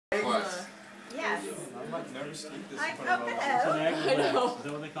might never eat this. I in front of know. my It's an egg roll. Is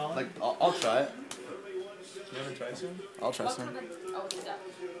that what they call it? Like, I'll try it. You ever try some? I'll try some. Oh, it's duck.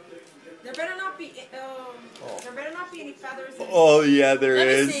 There better not be. There better not be any feathers. Oh yeah, there Let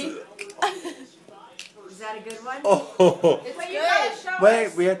me is. see. Is that a good one? Oh. It's Wait, you gotta good. show Wait,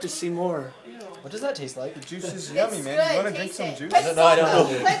 us. we have to see more. What does that taste like? The juice is It's yummy, man. good. You wanna drink Taste some it. juice? Put No, I don't salt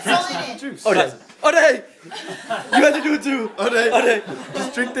know. in it. Put salt in it. Juice. Ode! Ode! You have to do it too! Ode!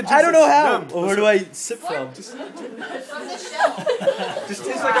 Just drink the juice. I don't know it's how! yum. Well, where do I sip from? From the shell. Just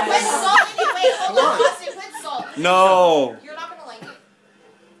tastes like Put salt in it. Wait, hold on, Austin. Put salt. No. You're not gonna like it.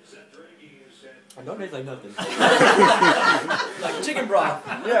 I don't taste like nothing. Like chicken broth.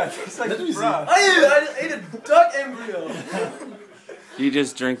 Yeah, it tastes like broth. I ate a duck embryo! You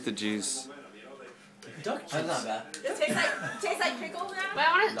just drink the juice. Duck juice. That's not bad. It tastes like pickles now? But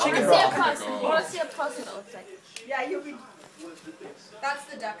I want to Chicken see broth. up close. I want to see up close what it looks like. Yeah, you'll be. That's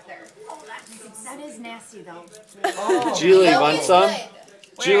the duck there. That is nasty though. Oh. Julie, Yolk want is some? good.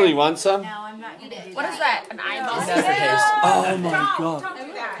 Julie, want some? No, I'm not gonna do What that. is that? An eyeball? It's aftertaste. Oh my Don't god.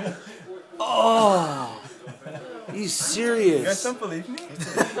 do that. Oh. You You guys serious? don't believe me?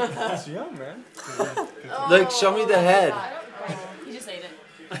 It's yum, man. Like, show me the head. You just ate it.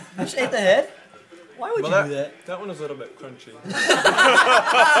 You just ate the head? Why would Well, you do that? That one was a little bit crunchy.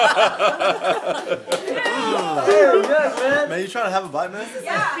 Man, you trying to have a bite, man?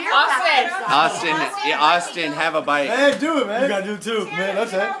 Yeah. Austin, yeah, Austin, have a bite. Hey, do it, man. You gotta do it too. Man,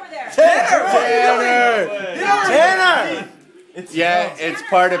 that's Get it. over there. Tanner! Tanner! Yeah, it's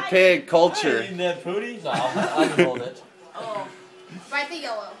part of pig culture. Eating that pootie? No, I can hold it. Oh. Bite the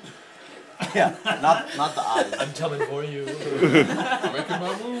yellow. Yeah, not the eyes. I'm coming for you.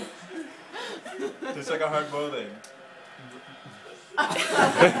 Tastes like a hard-boiled egg.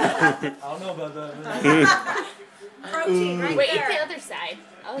 I don't know about that, man. Protein right Wait, eat there. the other side.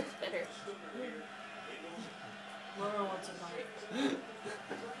 That looks better.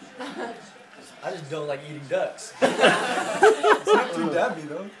 I just don't like eating ducks. It's not too dabby,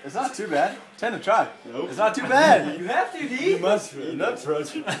 though. It's not too bad. Tanner, try. Nope. It's not too bad. You have to, D. You must be. Nuts, bro.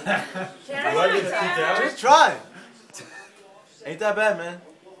 Tanner, Just try. Ain't that bad, man.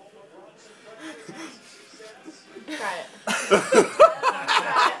 Try it.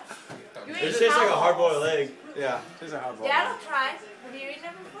 It tastes like a hard-boiled egg. Yeah, tastes like hard-boiled Dad egg. will try. Have you eaten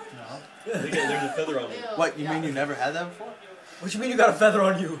it before? There's a feather on it. Ew. What, you Yeah. mean you never had that before? What you mean you got a feather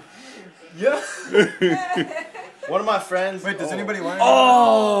on you? Yeah. One of my friends. Wait, does anybody want it?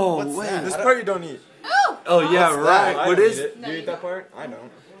 Oh, What's wait. that? This part you don't eat. Oh! Oh, yeah, What's right. that? I What don't is eat it? No, Do you you eat that don't. part? I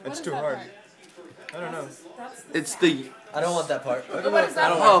don't. It's is too that hard. part? I don't know. It's the. I don't want that part. What is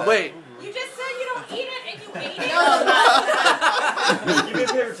that? Oh, wait. You just said you don't eat it and you ate it. No, not. Give me a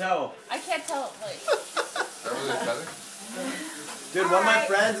paper towel. I can't tell. Like. That was a feather? Dude, one of my Alright,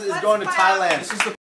 friends is let's going to find out. Thailand. This is the